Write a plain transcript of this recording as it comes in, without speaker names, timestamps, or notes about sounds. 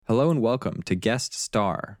Hello and welcome to Guest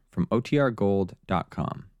Star from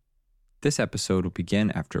OTRGold.com. This episode will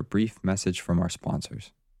begin after a brief message from our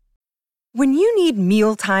sponsors. When you need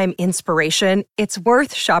mealtime inspiration, it's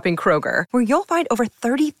worth shopping Kroger, where you'll find over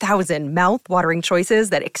 30,000 mouth-watering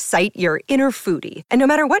choices that excite your inner foodie. And no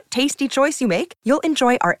matter what tasty choice you make, you'll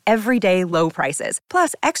enjoy our everyday low prices,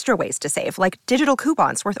 plus extra ways to save, like digital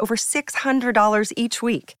coupons worth over $600 each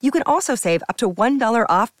week. You can also save up to $1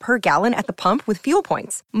 off per gallon at the pump with fuel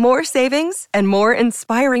points. More savings and more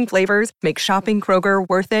inspiring flavors make shopping Kroger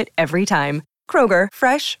worth it every time. Kroger,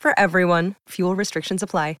 fresh for everyone. Fuel restrictions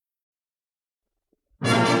apply. The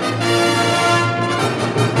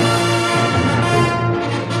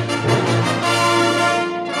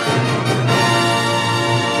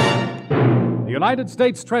United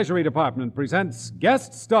States Treasury Department presents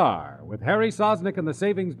Guest Star with Harry Sosnick and the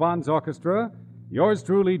Savings Bonds Orchestra, yours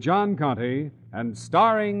truly, John Conte, and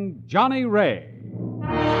starring Johnny Ray.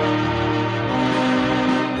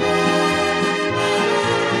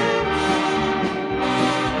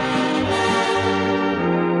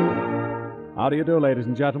 How do you do, ladies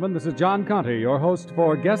and gentlemen? This is John Conte, your host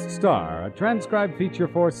for Guest Star, a transcribed feature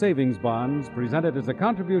for savings bonds presented as a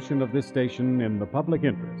contribution of this station in the public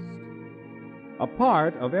interest. A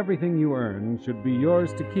part of everything you earn should be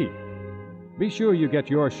yours to keep. Be sure you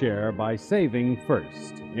get your share by saving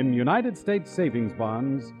first in United States savings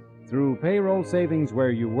bonds through payroll savings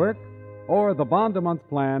where you work or the bond-a-month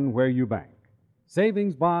plan where you bank.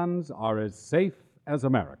 Savings bonds are as safe as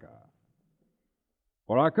America.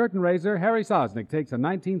 For our curtain raiser, Harry Sosnick takes a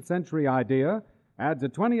 19th century idea, adds a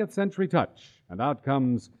 20th century touch, and out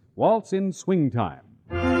comes Waltz in Swing Time.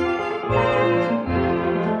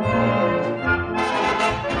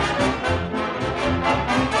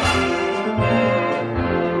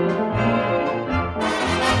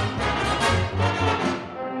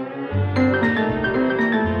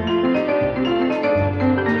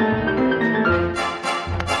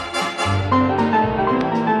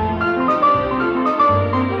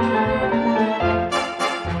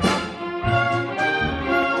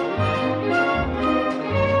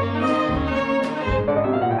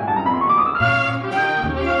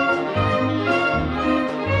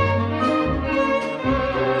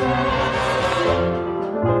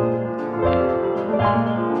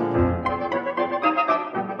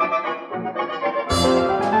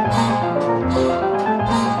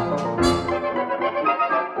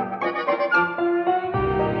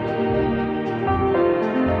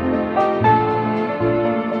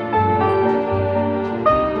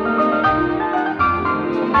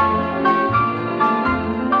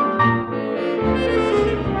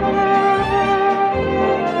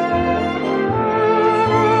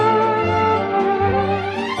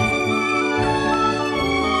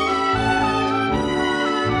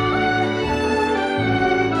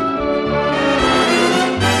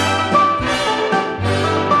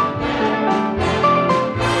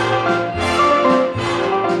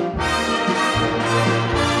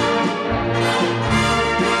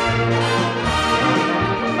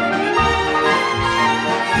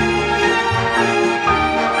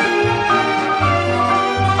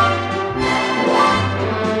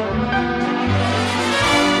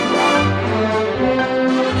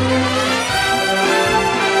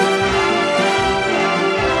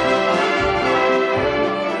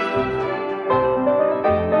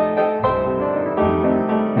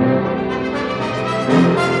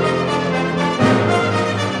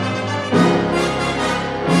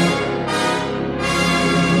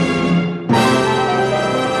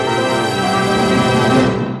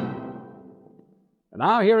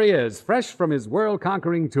 Now here he is, fresh from his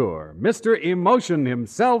world-conquering tour, Mr. Emotion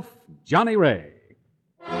himself, Johnny Ray.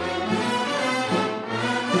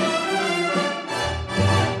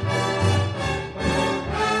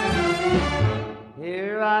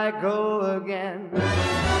 Here I go again,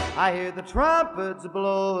 I hear the trumpets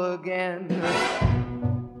blow again,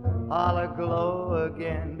 all aglow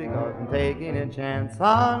again, because I'm taking a chance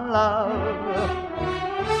on love.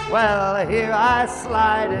 Well, here I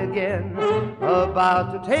slide again,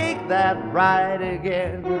 about to take that ride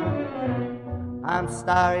again. I'm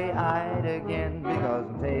starry-eyed again, because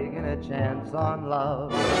I'm taking a chance on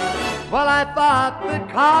love. Well, I thought the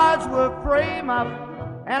cards were frame up,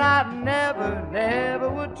 and I never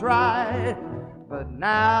would try. But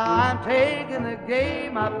now I'm taking the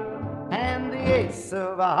game up, and the ace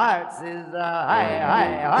of hearts is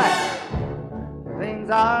high. Things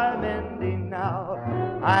are mending now,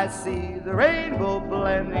 I see the rainbow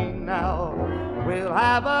blending now. We'll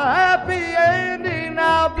have a happy ending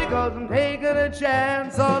now, because I'm taking a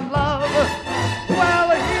chance on love.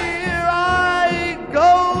 Well, here I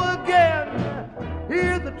go again,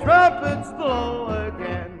 hear the trumpets blow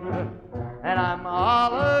again. And I'm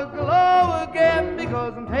all aglow again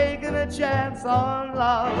because I'm taking a chance on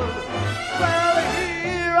love. Well,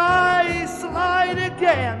 here I slide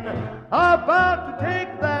again, about to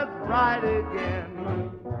take that ride again.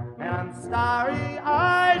 And I'm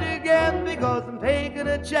starry-eyed again because I'm taking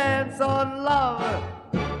a chance on love.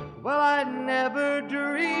 Well, I never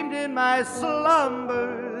dreamed in my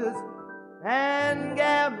slumbers and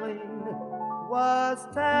gambling was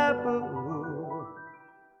taboo.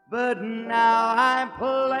 But now I'm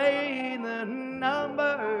playing the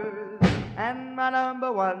numbers, and my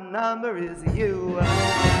number one number is you.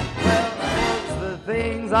 Well, folks, the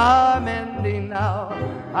things are mending now.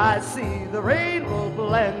 I see the rainbow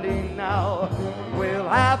blending now. We'll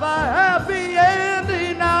have a happy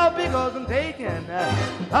ending now because I'm taking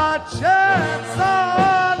a chance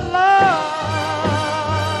on love.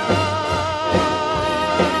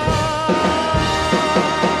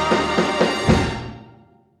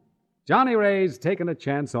 Johnny Ray's Taking a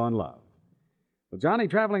Chance on Love. Well, Johnny,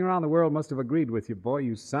 traveling around the world must have agreed with you, boy.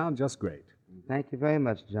 You sound just great. Thank you very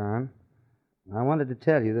much, John. I wanted to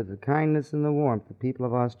tell you that the kindness and the warmth the people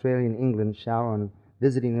of Australia and England shower on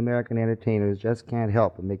visiting American entertainers just can't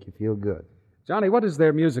help but make you feel good. Johnny, what does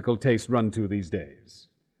their musical taste run to these days?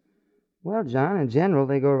 Well, John, in general,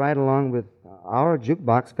 they go right along with our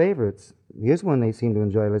jukebox favorites. Here's one they seem to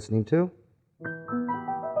enjoy listening to.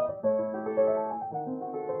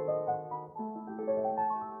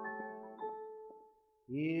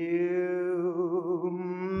 You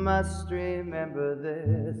must remember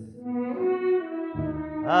this.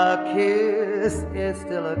 A kiss is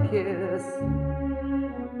still a kiss.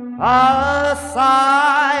 A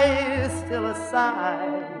sigh is still a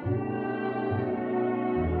sigh.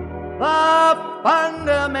 The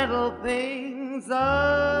fundamental things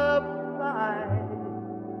apply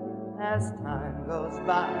as time goes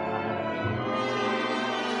by.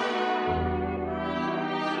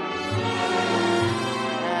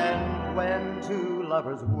 And when two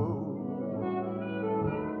lovers woo,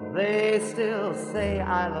 they still say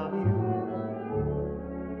I love you.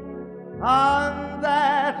 On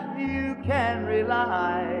that you can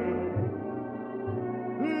rely.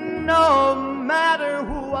 No matter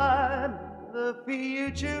what the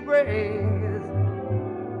future brings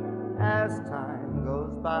as time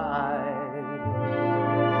goes by.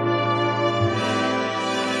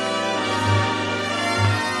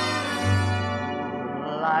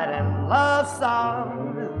 Light and love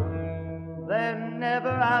songs, they're never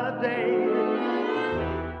out of date.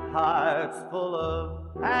 Hearts full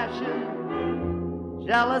of passion,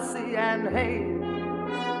 jealousy and hate.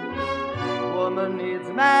 Woman needs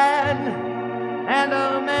man, and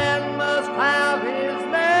a man must have his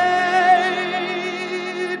mate.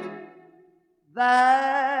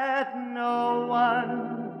 That no one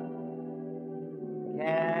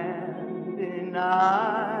can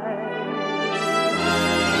deny.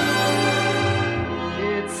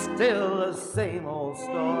 It's still the same old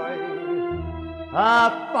story,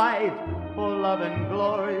 a fight for love and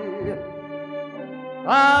glory,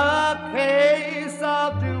 a case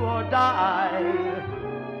of do or die.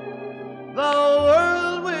 The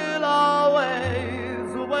world will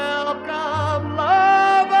always welcome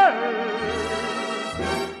lovers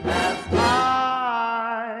as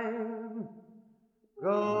time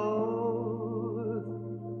goes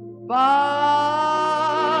by.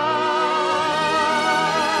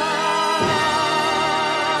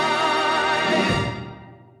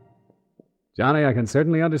 Johnny, I can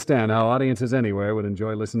certainly understand how audiences anywhere would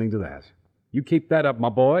enjoy listening to that. You keep that up, my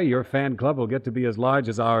boy, your fan club will get to be as large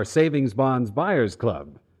as our Savings Bonds Buyers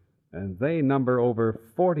Club. And they number over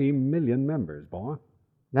 40 million members, boy.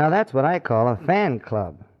 Now that's what I call a fan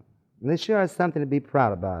club. And this sure is something to be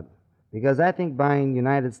proud about, because I think buying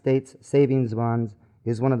United States savings bonds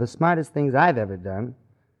is one of the smartest things I've ever done.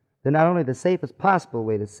 They're not only the safest possible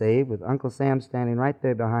way to save, with Uncle Sam standing right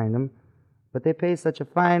there behind them, but they pay such a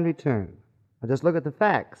fine return. Now just look at the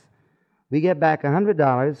facts. We get back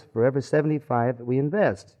 $100 for every $75 that we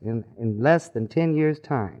invest in less than 10 years'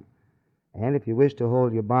 time. And if you wish to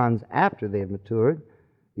hold your bonds after they've matured,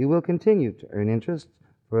 you will continue to earn interest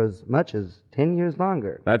for as much as 10 years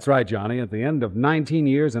longer. That's right, Johnny. At the end of 19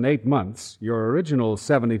 years and 8 months, your original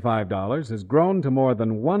 $75 has grown to more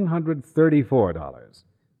than $134.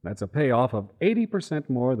 That's a payoff of 80%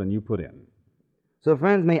 more than you put in. So,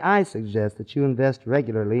 friends, may I suggest that you invest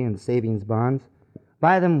regularly in savings bonds.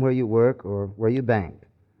 Buy them where you work or where you bank.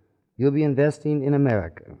 You'll be investing in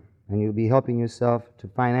America, and you'll be helping yourself to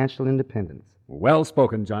financial independence. Well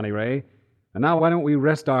spoken, Johnny Ray. And now why don't we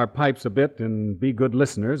rest our pipes a bit and be good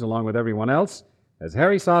listeners along with everyone else as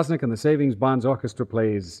Harry Sosnick and the Savings Bonds Orchestra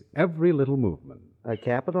plays Every Little Movement. A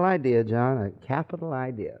capital idea, John, a capital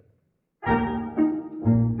idea.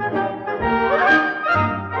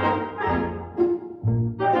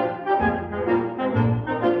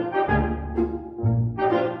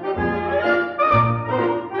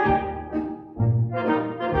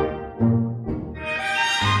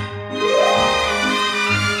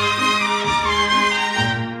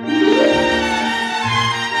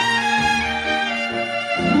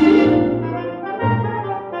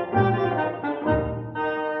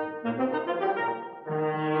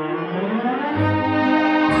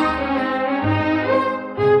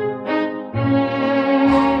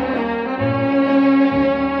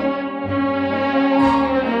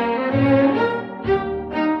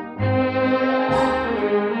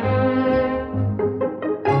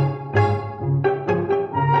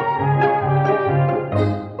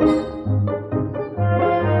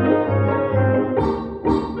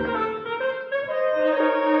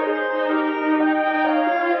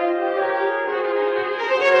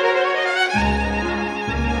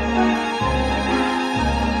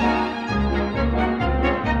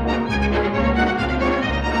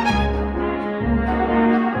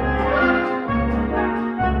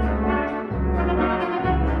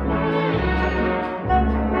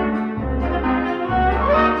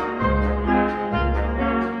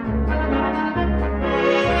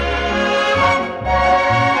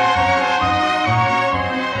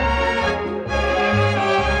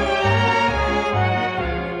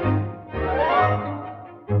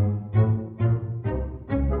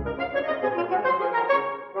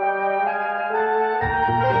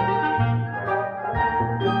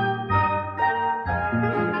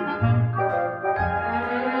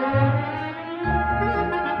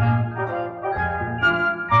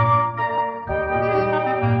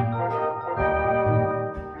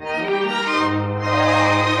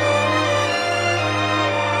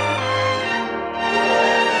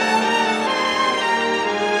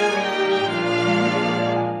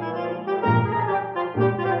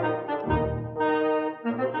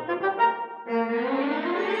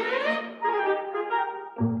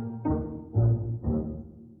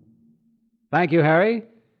 Thank you, Harry.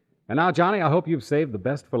 And now, Johnny, I hope you've saved the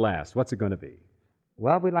best for last. What's it going to be?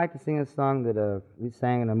 Well, we'd like to sing a song that we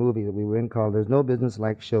sang in a movie that we were in called There's No Business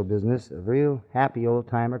Like Show Business, a real happy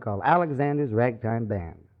old-timer called Alexander's Ragtime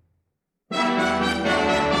Band.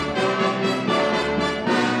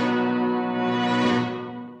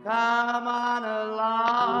 Come on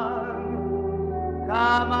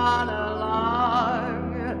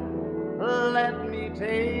along, let me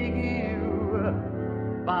take you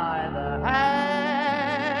by the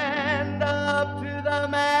hand up to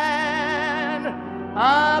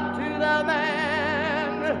the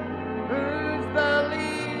man who's the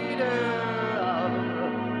leader of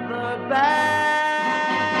the band.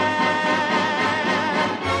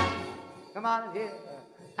 Come on in here,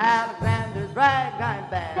 Alexander's Ragtime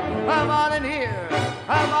Band. Come on in here,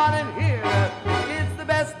 it's the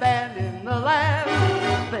best band in the land.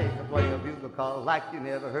 They can play a bugle call like you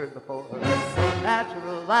never heard before. It's so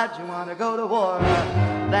natural that you want to go to war.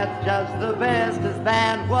 That's just the bestest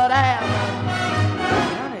band would have.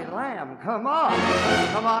 Honey lamb, come on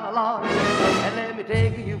along, and let me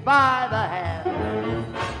take you by the hand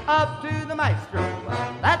up to the maestro,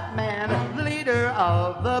 that man, the leader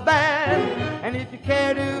of the band. And if you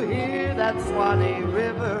care to hear that Swanee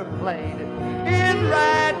River played in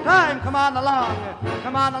ragtime, come on along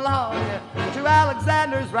to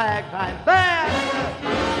Alexander's Ragtime Band.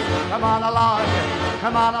 Come on along,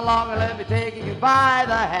 and let me take you by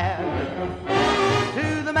the hand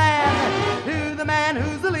to the man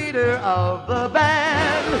who's the leader of the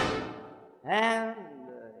band. And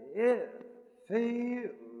if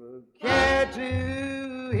you care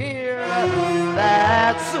to hear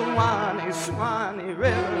that Swanee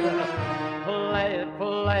River,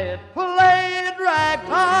 play it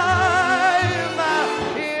ragtime.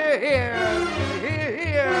 Here,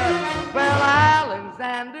 well,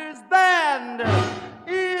 Alexander's band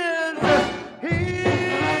is here.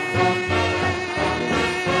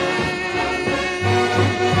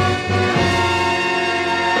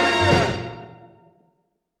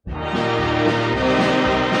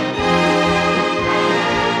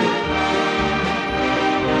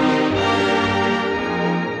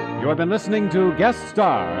 You have been listening to Guest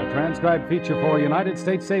Star, a transcribed feature for United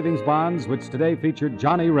States Savings Bonds, which today featured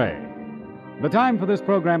Johnny Ray. The time for this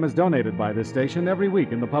program is donated by this station every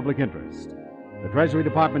week in the public interest. The Treasury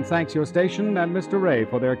Department thanks your station and Mr. Ray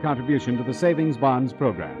for their contribution to the Savings Bonds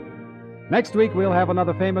program. Next week, we'll have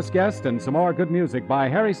another famous guest and some more good music by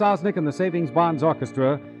Harry Sosnick and the Savings Bonds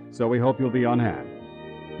Orchestra, so we hope you'll be on hand.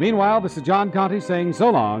 Meanwhile, this is John Conte saying so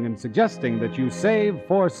long and suggesting that you save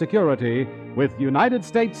for security with United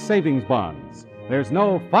States savings bonds. There's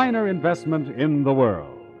no finer investment in the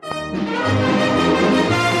world.